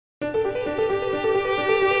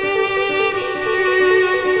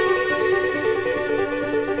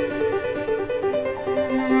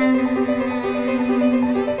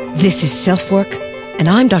This is SelfWork, and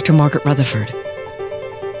I'm Dr. Margaret Rutherford.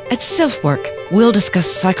 At SelfWork, we'll discuss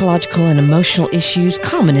psychological and emotional issues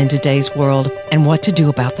common in today's world and what to do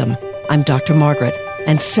about them. I'm Dr. Margaret,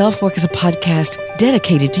 and SelfWork is a podcast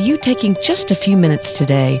dedicated to you taking just a few minutes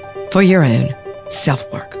today for your own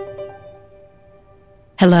self-work.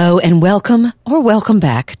 Hello and welcome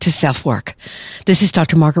back to SelfWork. This is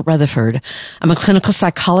Dr. Margaret Rutherford. I'm a clinical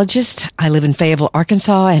psychologist. I live in Fayetteville,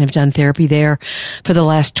 Arkansas, and have done therapy there for the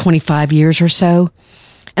last 25 years or so.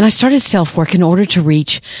 And I started SelfWork in order to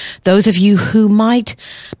reach those of you who might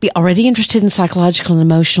be already interested in psychological and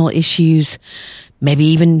emotional issues, maybe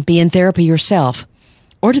even be in therapy yourself,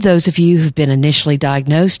 or to those of you who've been initially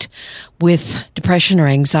diagnosed with depression or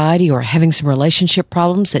anxiety or having some relationship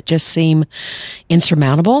problems that just seem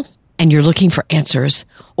insurmountable and you're looking for answers.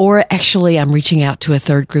 Or actually, I'm reaching out to a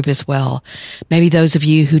third group as well. Maybe those of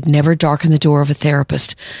you who'd never darkened the door of a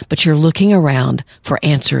therapist, but you're looking around for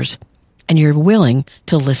answers and you're willing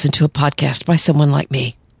to listen to a podcast by someone like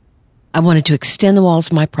me. I wanted to extend the walls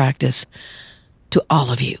of my practice to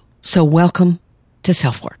all of you. So welcome to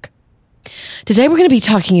SelfWork. Today we're going to be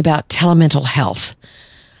talking about telemental health.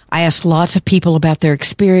 I asked lots of people about their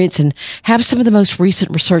experience and have some of the most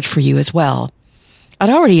recent research for you as well.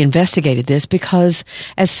 I'd already investigated this because,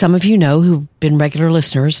 as some of you know who've been regular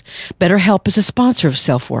listeners, BetterHelp is a sponsor of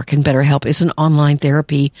SelfWork, and BetterHelp is an online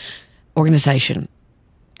therapy organization.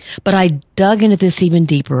 But I dug into this even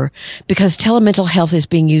deeper because telemental health is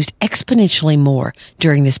being used exponentially more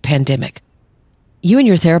during this pandemic. You and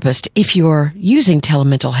your therapist, if you're using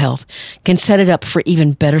telemental health, can set it up for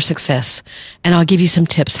even better success, and I'll give you some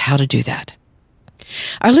tips how to do that.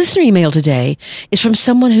 Our listener email today is from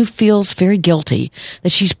someone who feels very guilty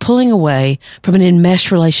that she's pulling away from an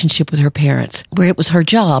enmeshed relationship with her parents, where it was her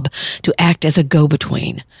job to act as a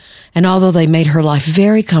go-between. And although they made her life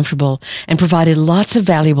very comfortable and provided lots of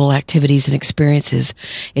valuable activities and experiences,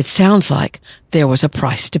 it sounds like there was a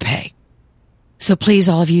price to pay. So please,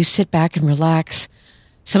 all of you, sit back and relax.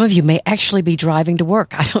 Some of you may actually be driving to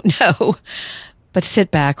work. I don't know. But sit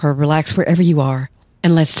back or relax wherever you are,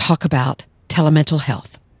 and let's talk about telemental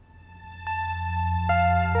health.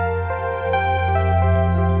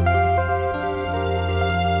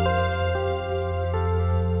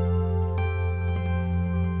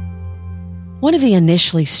 One of the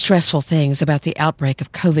initially stressful things about the outbreak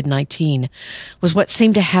of COVID-19 was what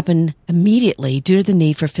seemed to happen immediately due to the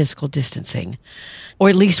need for physical distancing, or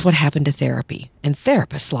at least what happened to therapy and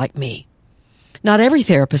therapists like me. Not every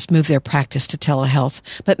therapist moved their practice to telehealth,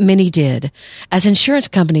 but many did, as insurance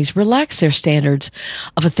companies relaxed their standards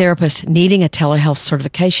of a therapist needing a telehealth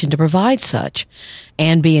certification to provide such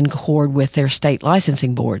and be in accord with their state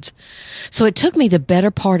licensing boards. So it took me the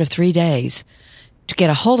better part of 3 days to get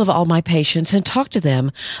a hold of all my patients and talk to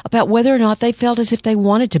them about whether or not they felt as if they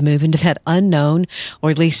wanted to move into that unknown or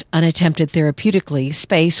at least unattempted therapeutically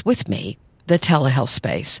space with me, the telehealth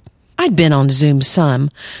space. I'd been on Zoom some,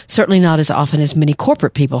 certainly not as often as many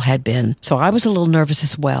corporate people had been, so I was a little nervous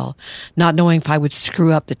as well, not knowing if I would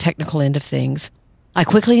screw up the technical end of things. I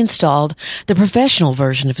quickly installed the professional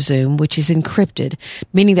version of Zoom, which is encrypted,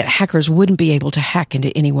 meaning that hackers wouldn't be able to hack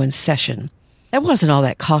into anyone's session. That wasn't all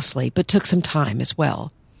that costly, but took some time as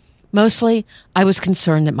well. Mostly, I was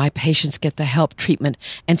concerned that my patients get the help, treatment,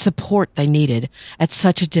 and support they needed at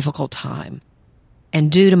such a difficult time. And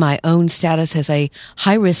due to my own status as a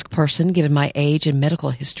high-risk person, given my age and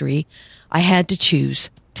medical history, I had to choose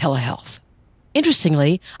telehealth.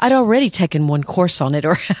 Interestingly, I'd already taken one course on it,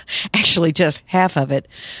 or actually just half of it,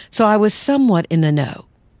 so I was somewhat in the know.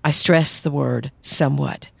 I stress the word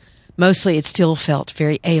somewhat. Mostly, it still felt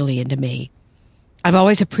very alien to me. I've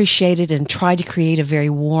always appreciated and tried to create a very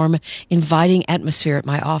warm, inviting atmosphere at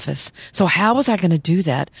my office. So how was I going to do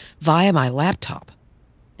that via my laptop?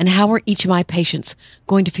 And how were each of my patients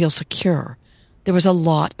going to feel secure? There was a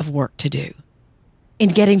lot of work to do. In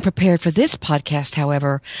getting prepared for this podcast,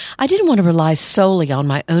 however, I didn't want to rely solely on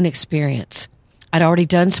my own experience. I'd already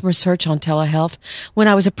done some research on telehealth when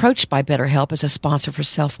I was approached by BetterHelp as a sponsor for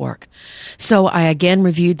SelfWork. So I again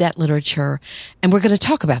reviewed that literature, and we're going to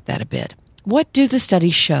talk about that a bit. What do the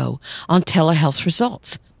studies show on telehealth's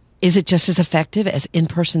results? Is it just as effective as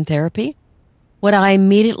in-person therapy? What I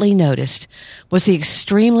immediately noticed was the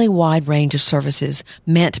extremely wide range of services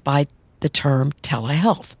meant by the term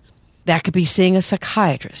telehealth. That could be seeing a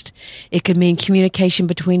psychiatrist. It could mean communication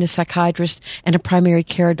between a psychiatrist and a primary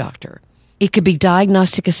care doctor. It could be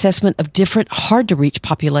diagnostic assessment of different hard-to-reach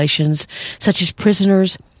populations, such as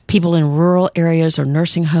prisoners, people in rural areas or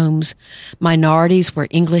nursing homes, minorities where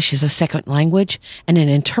English is a second language and an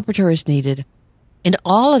interpreter is needed. In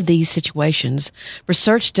all of these situations,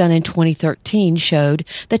 research done in 2013 showed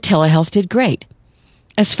that telehealth did great.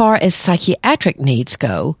 As far as psychiatric needs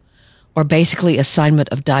go, or basically assignment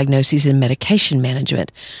of diagnoses and medication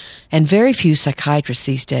management, and very few psychiatrists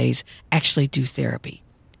these days actually do therapy.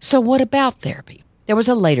 So what about therapy? There was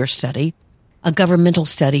a later study, a governmental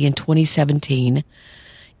study in 2017,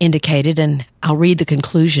 indicated, and I'll read the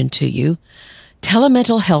conclusion to you,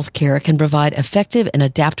 telemental healthcare can provide effective and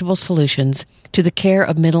adaptable solutions to the care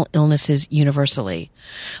of mental illnesses universally.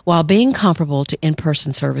 While being comparable to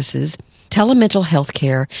in-person services, telemental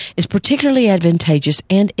healthcare is particularly advantageous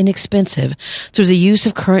and inexpensive through the use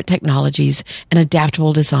of current technologies and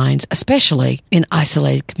adaptable designs, especially in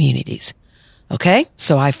isolated communities. Okay,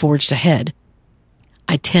 so I forged ahead.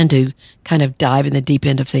 I tend to kind of dive in the deep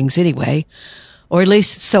end of things anyway, or at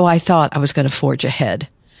least so I thought I was going to forge ahead.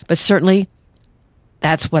 But certainly,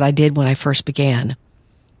 that's what I did when I first began.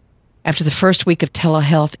 After the first week of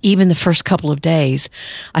telehealth, even the first couple of days,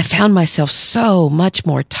 I found myself so much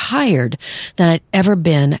more tired than I'd ever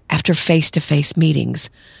been after face-to-face meetings.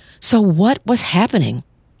 So what was happening?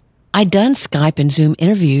 I'd done Skype and Zoom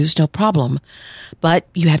interviews, no problem. But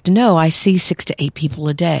you have to know, I see 6 to 8 people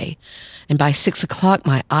a day. And by 6 o'clock,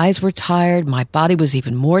 my eyes were tired, my body was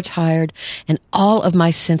even more tired, and all of my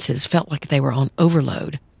senses felt like they were on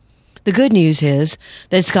overload. The good news is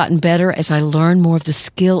that it's gotten better as I learn more of the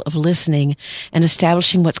skill of listening and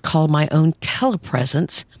establishing what's called my own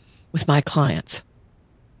telepresence with my clients.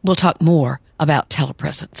 We'll talk more about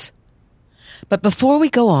telepresence. But before we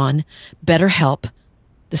go on, BetterHelp,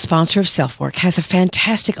 the sponsor of SelfWork, has a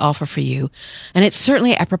fantastic offer for you, and it's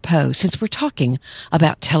certainly apropos since we're talking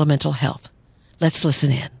about telemental health. Let's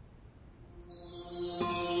listen in.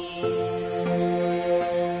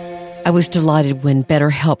 I was delighted when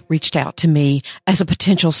BetterHelp reached out to me as a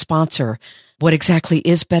potential sponsor. What exactly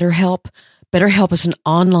is BetterHelp? BetterHelp is an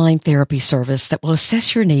online therapy service that will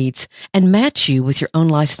assess your needs and match you with your own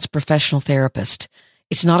licensed professional therapist.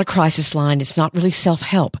 It's not a crisis line. It's not really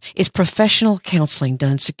self-help. It's professional counseling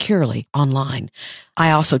done securely online. I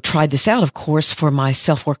also tried this out, of course, for my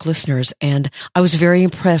SelfWork listeners, and I was very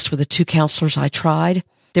impressed with the 2 counselors I tried.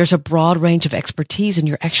 There's a broad range of expertise, and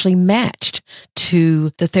you're actually matched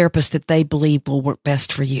to the therapist that they believe will work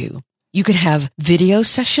best for you. You can have video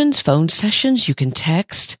sessions, phone sessions, you can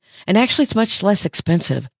text, and actually it's much less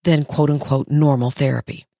expensive than quote-unquote normal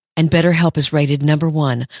therapy. And BetterHelp is rated number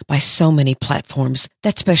 1 by so many platforms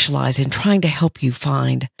that specialize in trying to help you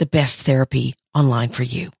find the best therapy online for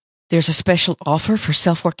you. There's a special offer for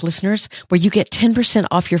SelfWork listeners where you get 10%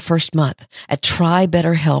 off your first month at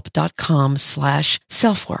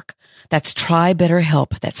trybetterhelp.com/selfwork. That's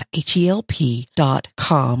trybetterhelp. That's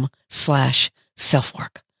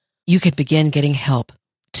HELP.com/selfwork. You can begin getting help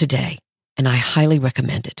today, and I highly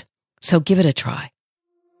recommend it. So give it a try.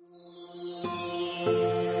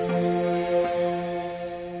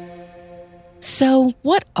 So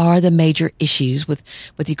what are the major issues with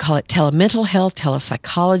whether you call it telemental health,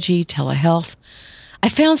 telepsychology, telehealth? I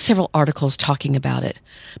found several articles talking about it,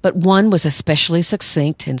 but one was especially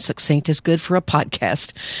succinct, and succinct is good for a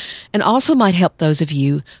podcast, and also might help those of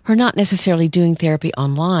you who are not necessarily doing therapy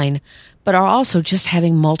online, but are also just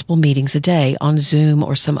having multiple meetings a day on Zoom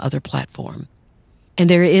or some other platform.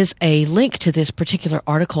 And there is a link to this particular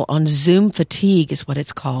article on Zoom fatigue, is what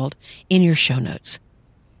it's called, in your show notes.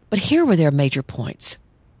 But here were their major points.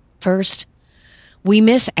 First, we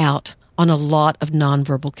miss out on a lot of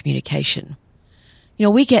nonverbal communication. You know,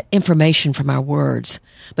 we get information from our words,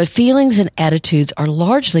 but feelings and attitudes are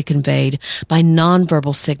largely conveyed by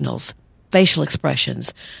nonverbal signals, facial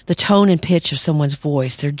expressions, the tone and pitch of someone's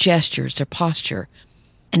voice, their gestures, their posture,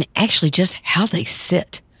 and actually just how they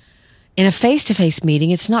sit. In a face-to-face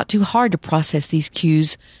meeting, it's not too hard to process these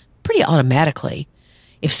cues pretty automatically.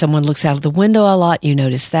 If someone looks out of the window a lot, you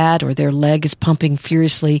notice that, or their leg is pumping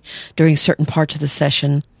furiously during certain parts of the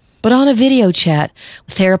session. But on a video chat,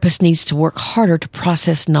 a therapist needs to work harder to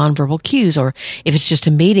process nonverbal cues, or if it's just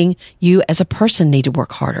a meeting, you as a person need to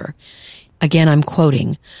work harder. Again, I'm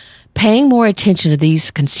quoting, "Paying more attention to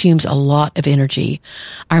these consumes a lot of energy.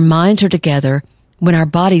 Our minds are together when our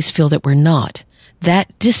bodies feel that we're not.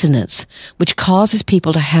 That dissonance, which causes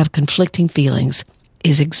people to have conflicting feelings,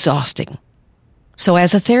 is exhausting." So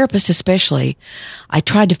as a therapist especially, I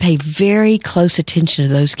tried to pay very close attention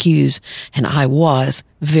to those cues, and I was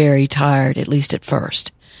very tired, at least at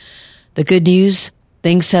first. The good news,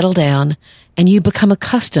 things settle down, and you become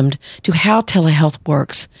accustomed to how telehealth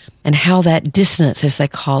works and how that dissonance, as they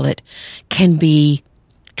call it, can be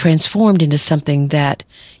transformed into something that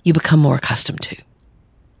you become more accustomed to.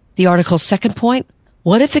 The article's second point,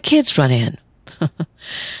 what if the kids run in?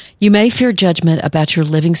 You may fear judgment about your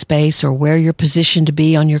living space or where you're positioned to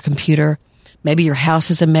be on your computer. Maybe your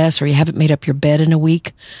house is a mess or you haven't made up your bed in a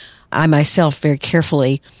week. I myself very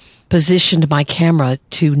carefully positioned my camera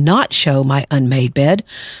to not show my unmade bed.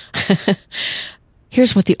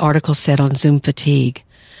 Here's what the article said on Zoom fatigue.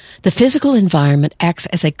 The physical environment acts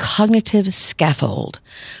as a cognitive scaffold.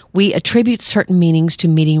 We attribute certain meanings to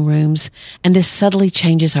meeting rooms, and this subtly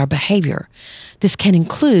changes our behavior. This can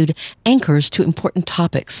include anchors to important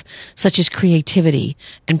topics, such as creativity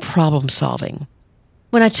and problem solving.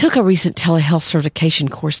 When I took a recent telehealth certification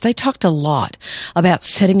course, they talked a lot about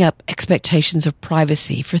setting up expectations of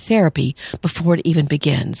privacy for therapy before it even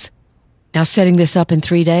begins. Now, setting this up in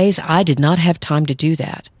 3 days, I did not have time to do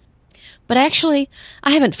that. But actually,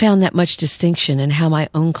 I haven't found that much distinction in how my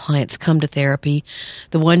own clients come to therapy.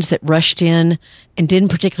 The ones that rushed in and didn't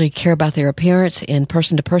particularly care about their appearance in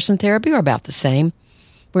person-to-person therapy are about the same,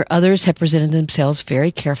 where others have presented themselves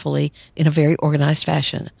very carefully in a very organized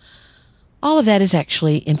fashion. All of that is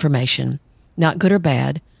actually information, not good or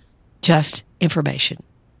bad, just information.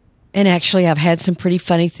 And actually, I've had some pretty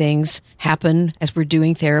funny things happen as we're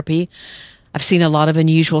doing therapy. I've seen a lot of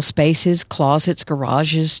unusual spaces, closets,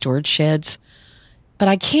 garages, storage sheds. But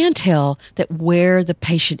I can tell that where the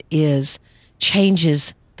patient is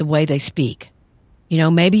changes the way they speak. You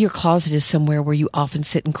know, maybe your closet is somewhere where you often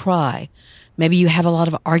sit and cry. Maybe you have a lot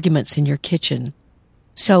of arguments in your kitchen.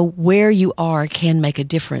 So where you are can make a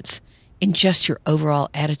difference in just your overall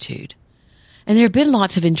attitude. And there have been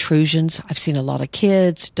lots of intrusions. I've seen a lot of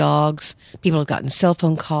kids, dogs, people have gotten cell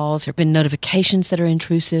phone calls. There have been notifications that are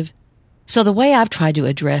intrusive. So the way I've tried to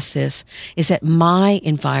address this is that my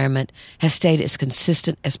environment has stayed as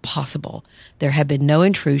consistent as possible. There have been no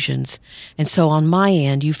intrusions, and so on my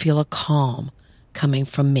end, you feel a calm coming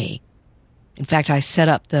from me. In fact, I set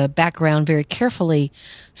up the background very carefully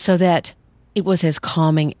so that it was as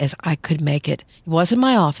calming as I could make it. It wasn't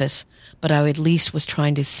my office, but I at least was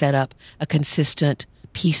trying to set up a consistent,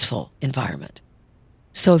 peaceful environment.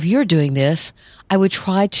 So if you're doing this, I would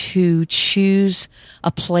try to choose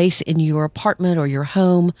a place in your apartment or your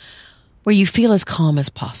home where you feel as calm as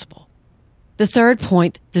possible. The third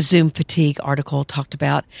point the Zoom fatigue article talked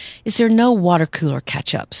about is there are no water cooler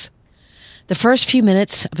catch-ups. The first few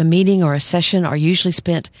minutes of a meeting or a session are usually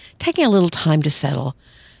spent taking a little time to settle.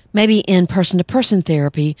 Maybe in person-to-person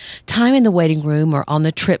therapy, time in the waiting room or on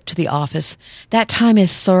the trip to the office, that time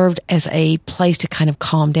is served as a place to kind of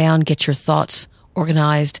calm down, get your thoughts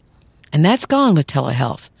organized, and that's gone with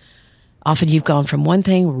telehealth. Often you've gone from one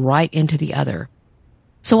thing right into the other.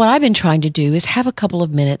 So what I've been trying to do is have a couple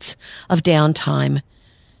of minutes of downtime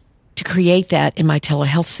to create that in my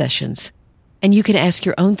telehealth sessions. And you can ask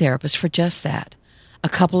your own therapist for just that, a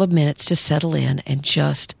couple of minutes to settle in and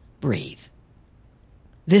just breathe.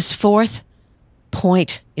 This fourth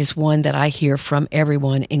point is one that I hear from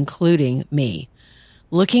everyone, including me.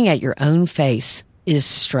 Looking at your own face is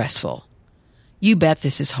stressful. You bet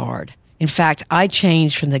this is hard. In fact, I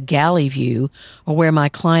changed from the galley view, or where my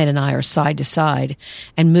client and I are side to side,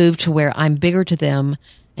 and moved to where I'm bigger to them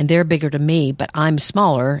and they're bigger to me, but I'm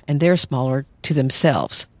smaller and they're smaller to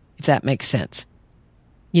themselves, if that makes sense.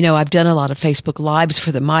 You know, I've done a lot of Facebook Lives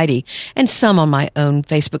for the Mighty and some on my own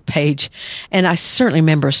Facebook page. And I certainly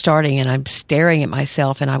remember starting and I'm staring at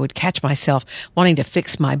myself and I would catch myself wanting to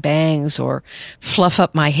fix my bangs or fluff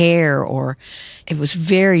up my hair, or it was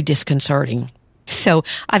very disconcerting. So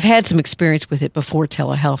I've had some experience with it before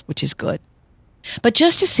telehealth, which is good. But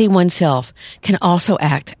just to see oneself can also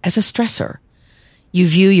act as a stressor. You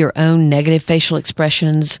view your own negative facial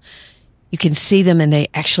expressions. You can see them and they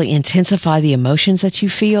actually intensify the emotions that you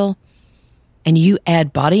feel. And you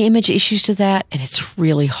add body image issues to that and it's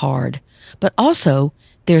really hard. But also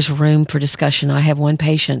there's room for discussion. I have one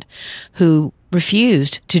patient who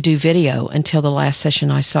refused to do video until the last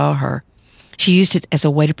session I saw her. She used it as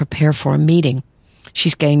a way to prepare for a meeting.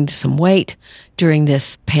 She's gained some weight during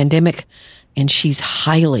this pandemic and she's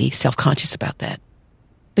highly self-conscious about that.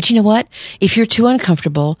 But you know what? If you're too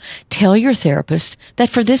uncomfortable, tell your therapist that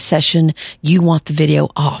for this session, you want the video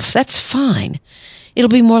off. That's fine. It'll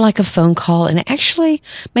be more like a phone call and actually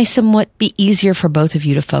may somewhat be easier for both of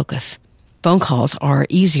you to focus. Phone calls are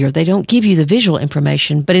easier. They don't give you the visual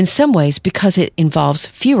information, but in some ways, because it involves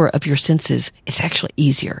fewer of your senses, it's actually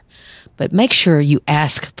easier. But make sure you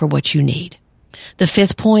ask for what you need. The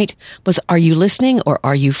fifth point was, are you listening or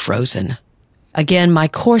are you frozen? Again, my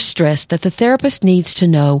course stressed that the therapist needs to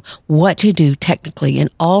know what to do technically in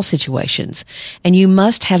all situations, and you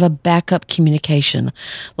must have a backup communication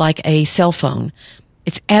like a cell phone.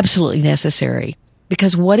 It's absolutely necessary.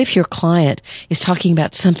 Because what if your client is talking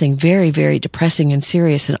about something very, very depressing and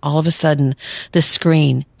serious, and all of a sudden the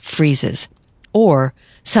screen freezes, or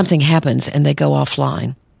something happens and they go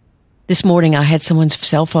offline? This morning I had someone's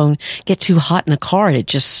cell phone get too hot in the car and it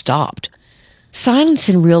just stopped. Silence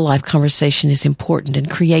in real life conversation is important and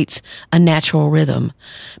creates a natural rhythm.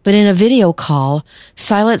 But in a video call,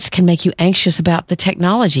 silence can make you anxious about the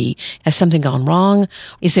technology. Has something gone wrong?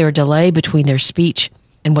 Is there a delay between their speech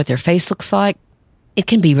and what their face looks like? It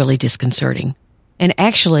can be really disconcerting. And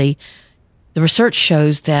actually, the research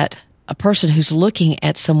shows that a person who's looking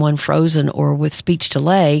at someone frozen or with speech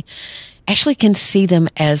delay actually can see them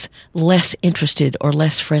as less interested or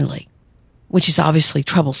less friendly, which is obviously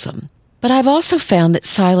troublesome. But I've also found that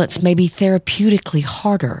silence may be therapeutically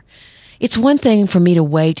harder. It's one thing for me to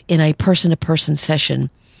wait in a person-to-person session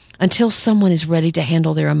until someone is ready to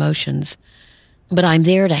handle their emotions, but I'm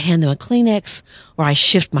there to hand them a Kleenex, or I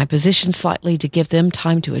shift my position slightly to give them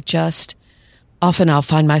time to adjust. Often I'll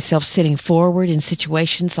find myself sitting forward in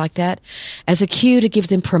situations like that as a cue to give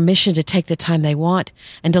them permission to take the time they want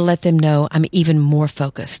and to let them know I'm even more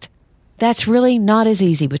focused. That's really not as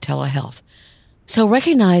easy with telehealth. So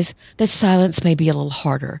recognize that silence may be a little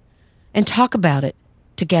harder, and talk about it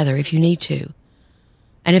together if you need to.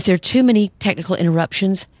 And if there are too many technical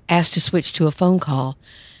interruptions, ask to switch to a phone call.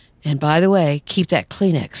 And by the way, keep that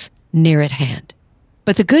Kleenex near at hand.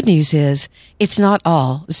 But the good news is, it's not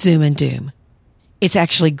all Zoom and doom. It's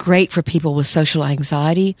actually great for people with social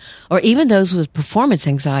anxiety, or even those with performance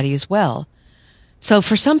anxiety as well. So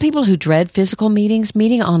for some people who dread physical meetings,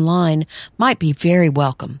 meeting online might be very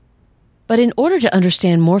welcome. But in order to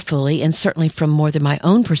understand more fully, and certainly from more than my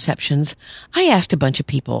own perceptions, I asked a bunch of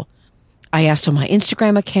people. I asked on my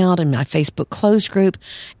Instagram account and my Facebook closed group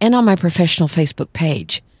and on my professional Facebook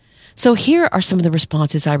page. So here are some of the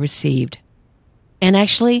responses I received. And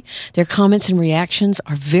actually, their comments and reactions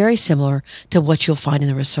are very similar to what you'll find in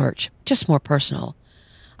the research, just more personal.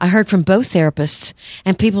 I heard from both therapists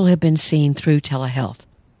and people who have been seen through telehealth.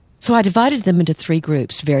 So I divided them into 3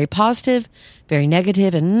 groups, very positive, very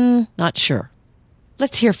negative, and not sure.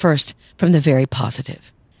 Let's hear first from the very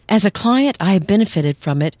positive. As a client, I have benefited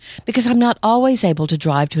from it because I'm not always able to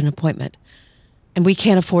drive to an appointment, and we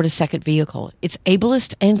can't afford a second vehicle. It's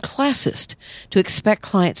ableist and classist to expect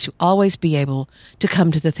clients to always be able to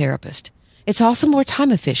come to the therapist. It's also more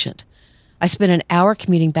time efficient. I spend an hour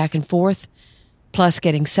commuting back and forth, plus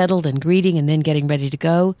getting settled and greeting and then getting ready to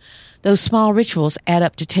go. Those small rituals add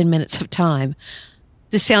up to 10 minutes of time.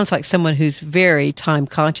 This sounds like someone who's very time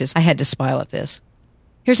conscious. I had to smile at this.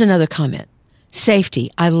 Here's another comment.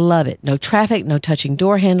 Safety. I love it. No traffic, no touching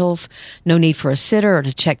door handles, no need for a sitter or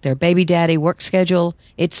to check their baby daddy work schedule.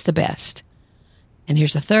 It's the best. And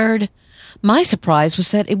here's a third. My surprise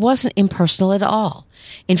was that it wasn't impersonal at all.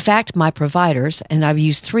 In fact, my providers, and I've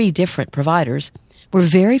used 3 different providers, were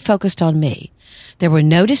very focused on me. There were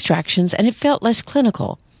no distractions and it felt less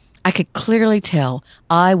clinical. I could clearly tell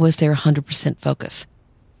I was their 100% focus.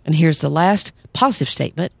 And here's the last positive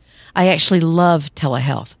statement. I actually love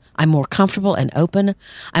telehealth. I'm more comfortable and open.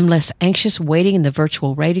 I'm less anxious waiting in the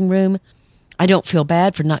virtual waiting room. I don't feel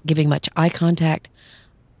bad for not giving much eye contact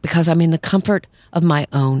because I'm in the comfort of my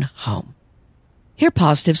own home. Here are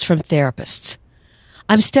positives from therapists.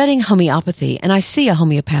 I'm studying homeopathy and I see a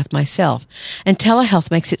homeopath myself, and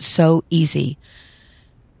telehealth makes it so easy.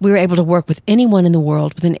 We were able to work with anyone in the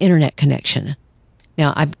world with an internet connection.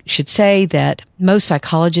 Now, I should say that most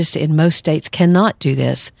psychologists in most states cannot do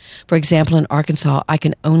this. For example, in Arkansas, I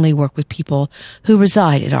can only work with people who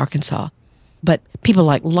reside in Arkansas. But people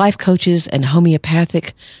like life coaches and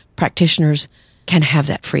homeopathic practitioners can have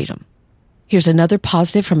that freedom. Here's another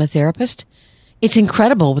positive from a therapist. It's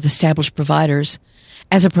incredible with established providers.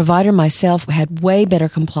 As a provider myself, I had way better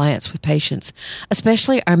compliance with patients,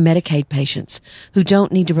 especially our Medicaid patients who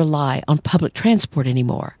don't need to rely on public transport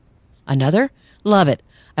anymore. Another, love it.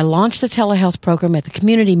 I launched the telehealth program at the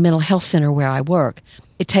community mental health center where I work.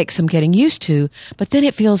 It takes some getting used to, but then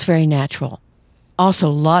it feels very natural. Also,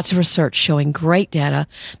 lots of research showing great data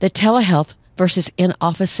that telehealth versus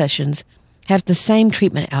in-office sessions have the same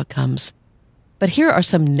treatment outcomes. But here are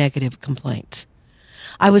some negative complaints.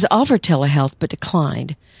 I was offered telehealth but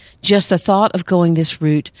declined. Just the thought of going this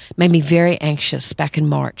route made me very anxious back in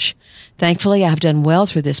March. Thankfully, I have done well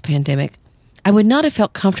through this pandemic. I would not have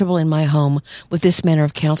felt comfortable in my home with this manner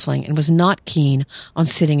of counseling and was not keen on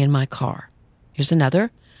sitting in my car. Here's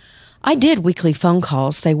another. I did weekly phone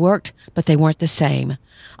calls. They worked, but they weren't the same.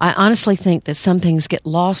 I honestly think that some things get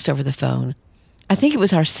lost over the phone. I think it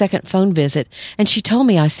was our second phone visit, and she told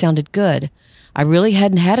me I sounded good. I really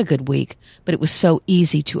hadn't had a good week, but it was so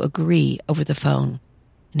easy to agree over the phone.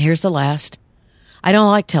 And here's the last. I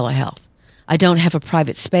don't like telehealth. I don't have a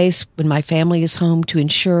private space when my family is home to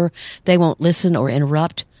ensure they won't listen or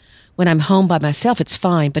interrupt. When I'm home by myself, it's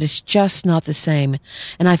fine, but it's just not the same.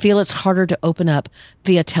 And I feel it's harder to open up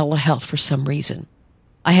via telehealth for some reason.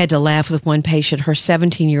 I had to laugh with one patient, her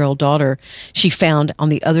 17-year-old daughter, she found on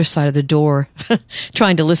the other side of the door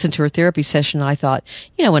trying to listen to her therapy session. I thought,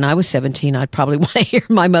 when I was 17, I'd probably want to hear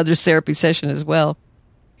my mother's therapy session as well.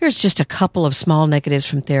 Here's just a couple of small negatives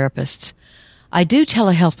from therapists. I do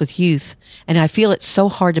telehealth with youth, and I feel it's so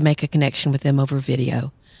hard to make a connection with them over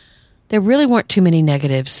video. There really weren't too many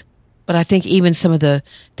negatives, but I think even some of the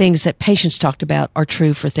things that patients talked about are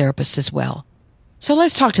true for therapists as well. So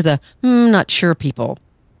let's talk to the not sure people.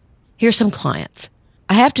 Here's some clients.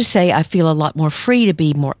 I have to say I feel a lot more free to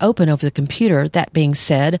be more open over the computer. That being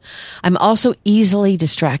said, I'm also easily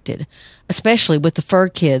distracted, especially with the fur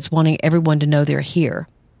kids wanting everyone to know they're here.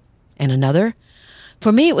 And another,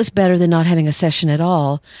 for me it was better than not having a session at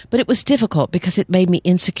all, but it was difficult because it made me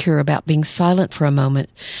insecure about being silent for a moment,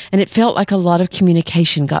 and it felt like a lot of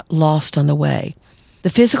communication got lost on the way. The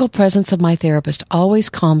physical presence of my therapist always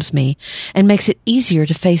calms me and makes it easier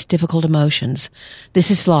to face difficult emotions. This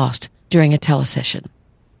is lost during a telesession.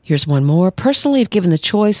 Here's one more. Personally, if given the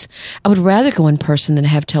choice, I would rather go in person than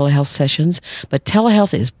have telehealth sessions, but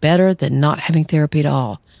telehealth is better than not having therapy at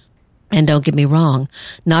all. And don't get me wrong,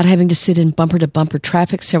 not having to sit in bumper-to-bumper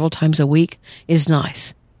traffic several times a week is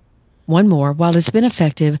nice. One more. While it's been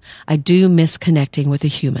effective, I do miss connecting with a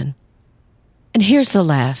human. And here's the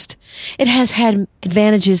last. It has had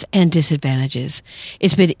advantages and disadvantages.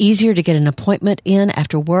 It's been easier to get an appointment in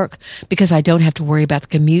after work because I don't have to worry about the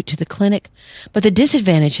commute to the clinic. But the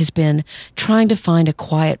disadvantage has been trying to find a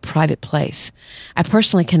quiet, private place. I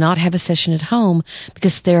personally cannot have a session at home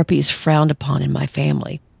because therapy is frowned upon in my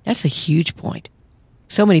family. That's a huge point.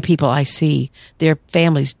 So many people I see, their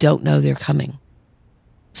families don't know they're coming.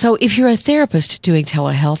 So if you're a therapist doing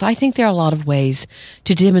telehealth, I think there are a lot of ways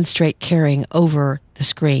to demonstrate caring over the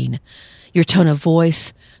screen. Your tone of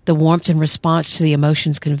voice, the warmth and response to the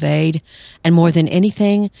emotions conveyed, and more than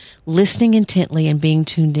anything, listening intently and being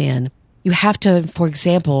tuned in. You have to, for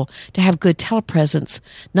example, to have good telepresence,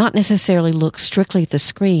 not necessarily look strictly at the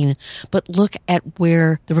screen, but look at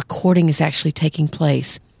where the recording is actually taking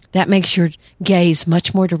place. That makes your gaze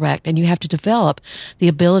much more direct, and you have to develop the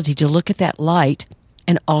ability to look at that light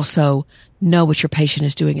and also know what your patient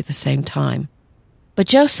is doing at the same time. But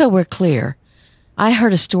just so we're clear, I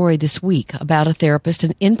heard a story this week about a therapist,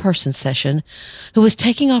 an in-person session, who was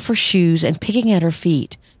taking off her shoes and picking at her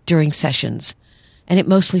feet during sessions, and it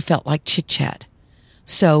mostly felt like chit-chat.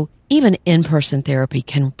 So even in-person therapy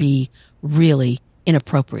can be really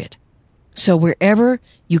inappropriate. So wherever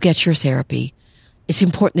you get your therapy, it's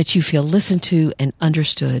important that you feel listened to and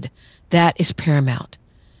understood. That is paramount.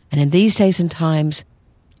 And in these days and times,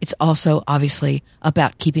 it's also obviously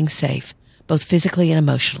about keeping safe, both physically and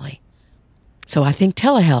emotionally. So I think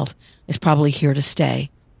telehealth is probably here to stay.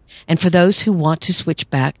 And for those who want to switch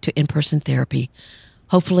back to in-person therapy,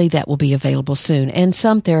 hopefully that will be available soon. And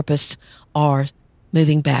some therapists are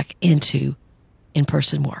moving back into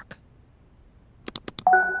in-person work.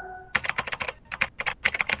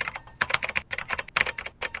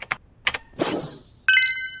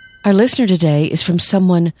 Our listener today is from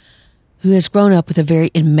someone who has grown up with a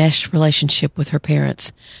very enmeshed relationship with her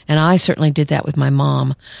parents, and I certainly did that with my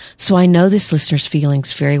mom, so I know this listener's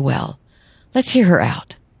feelings very well. Let's hear her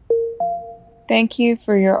out. Thank you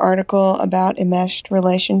for your article about enmeshed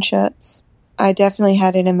relationships. I definitely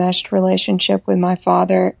had an enmeshed relationship with my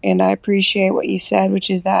father, and I appreciate what you said,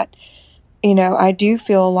 which is that, I do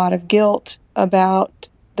feel a lot of guilt about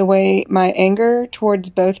the way my anger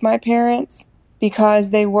towards both my parents, because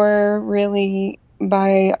they were really,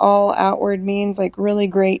 by all outward means, like really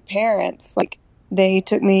great parents. Like they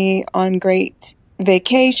took me on great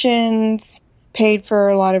vacations, paid for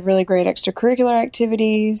a lot of really great extracurricular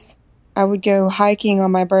activities. I would go hiking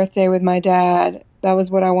on my birthday with my dad. That was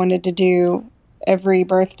what I wanted to do every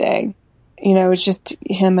birthday. It was just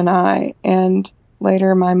him and I. And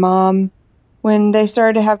later my mom, when they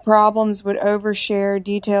started to have problems, would overshare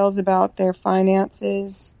details about their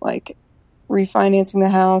finances, like refinancing the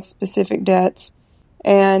house, specific debts.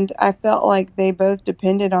 And I felt like they both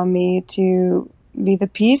depended on me to be the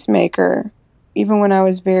peacemaker, even when I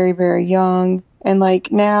was very, very young. And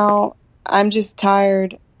like now, I'm just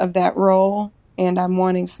tired of that role and I'm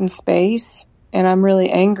wanting some space. And I'm really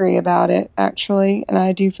angry about it, actually. And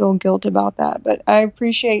I do feel guilt about that. But I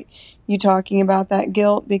appreciate you talking about that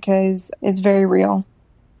guilt because it's very real.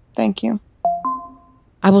 Thank you.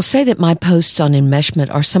 I will say that my posts on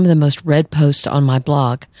enmeshment are some of the most read posts on my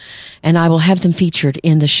blog, and I will have them featured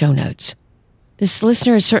in the show notes. This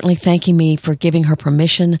listener is certainly thanking me for giving her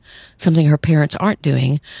permission, something her parents aren't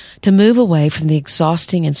doing, to move away from the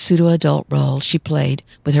exhausting and pseudo-adult role she played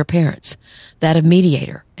with her parents, that of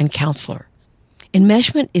mediator and counselor.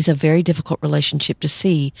 Enmeshment is a very difficult relationship to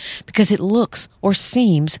see because it looks or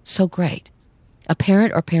seems so great. A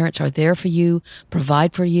parent or parents are there for you,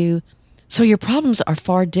 provide for you, so your problems are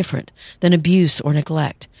far different than abuse or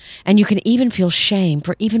neglect, and you can even feel shame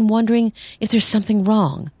for even wondering if there's something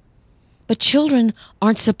wrong. But children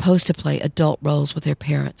aren't supposed to play adult roles with their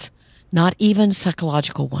parents, not even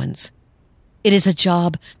psychological ones. It is a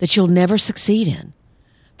job that you'll never succeed in.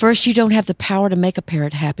 First, you don't have the power to make a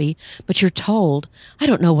parent happy, but you're told, I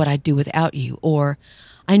don't know what I'd do without you, or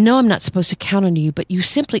I know I'm not supposed to count on you, but you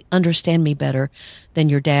simply understand me better than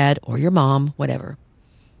your dad or your mom, whatever.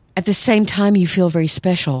 At the same time you feel very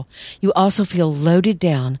special, you also feel loaded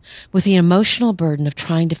down with the emotional burden of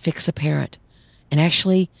trying to fix a parent. And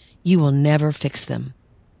actually, you will never fix them.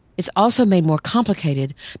 It's also made more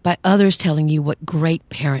complicated by others telling you what great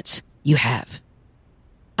parents you have.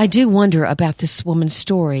 I do wonder about this woman's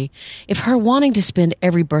story, if her wanting to spend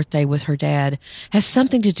every birthday with her dad has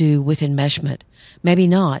something to do with enmeshment. Maybe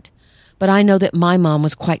not, but I know that my mom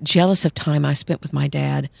was quite jealous of time I spent with my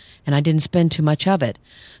dad, and I didn't spend too much of it,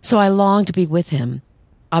 so I longed to be with him.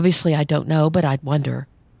 Obviously, I don't know, but I'd wonder.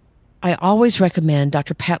 I always recommend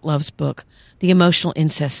Dr. Pat Love's book, The Emotional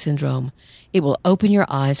Incest Syndrome. It will open your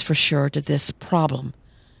eyes for sure to this problem,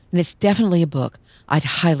 and it's definitely a book I'd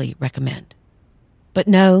highly recommend. But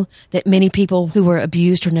know that many people who were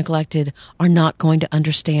abused or neglected are not going to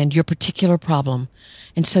understand your particular problem,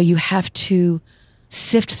 and so you have to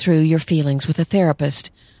sift through your feelings with a therapist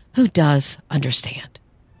who does understand.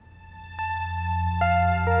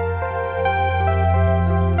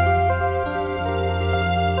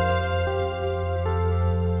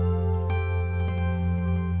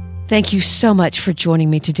 Thank you so much for joining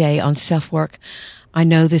me today on SelfWork. I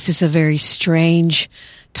know this is a very strange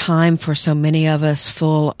time for so many of us,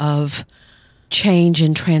 full of change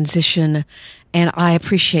and transition, and I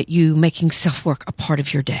appreciate you making SelfWork a part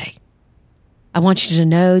of your day. I want you to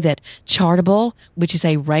know that Chartable, which is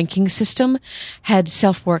a ranking system, had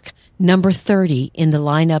SelfWork number 30 in the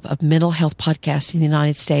lineup of mental health podcasts in the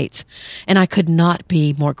United States. And I could not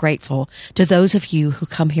be more grateful to those of you who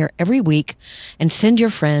come here every week and send your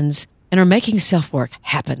friends and are making SelfWork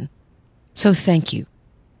happen. So thank you.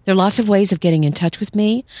 There are lots of ways of getting in touch with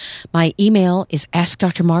me. My email is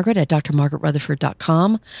askdrmargaret at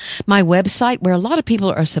drmargaretrutherford.com. My website, where a lot of people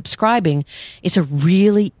are subscribing, is a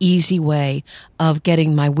really easy way of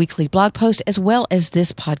getting my weekly blog post as well as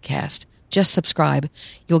this podcast. Just subscribe.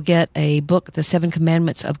 You'll get a book, The 7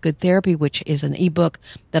 Commandments of Good Therapy, which is an ebook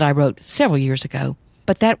that I wrote several years ago.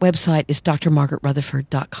 But that website is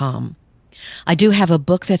drmargaretrutherford.com. I do have a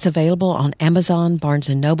book that's available on Amazon, Barnes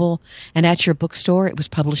 & Noble, and at your bookstore. It was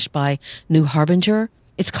published by New Harbinger.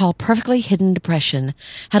 It's called Perfectly Hidden Depression,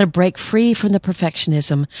 How to Break Free from the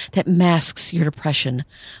Perfectionism That Masks Your Depression.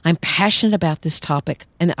 I'm passionate about this topic,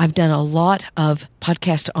 and I've done a lot of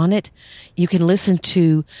podcasts on it. You can listen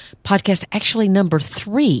to podcast actually number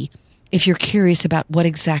 3 if you're curious about what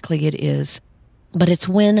exactly it is. But it's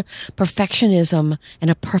when perfectionism and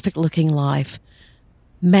a perfect-looking life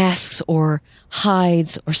masks or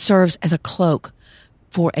hides or serves as a cloak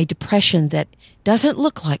for a depression that doesn't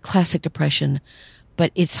look like classic depression,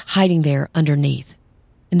 but it's hiding there underneath.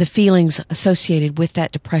 And the feelings associated with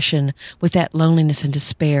that depression, with that loneliness and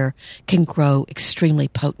despair, can grow extremely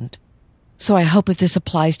potent. So I hope if this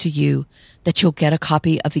applies to you, that you'll get a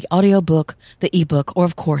copy of the audiobook, the ebook, or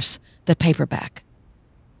of course, the paperback.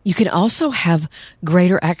 You can also have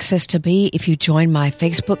greater access to me if you join my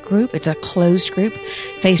Facebook group. It's a closed group,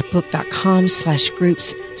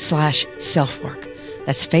 facebook.com/groups/selfwork.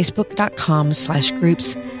 That's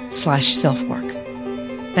facebook.com/groups/selfwork.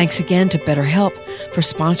 Thanks again to BetterHelp for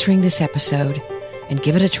sponsoring this episode, and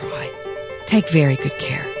give it a try. Take very good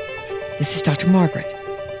care. This is Dr. Margaret,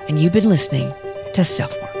 and you've been listening to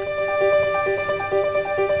SelfWork.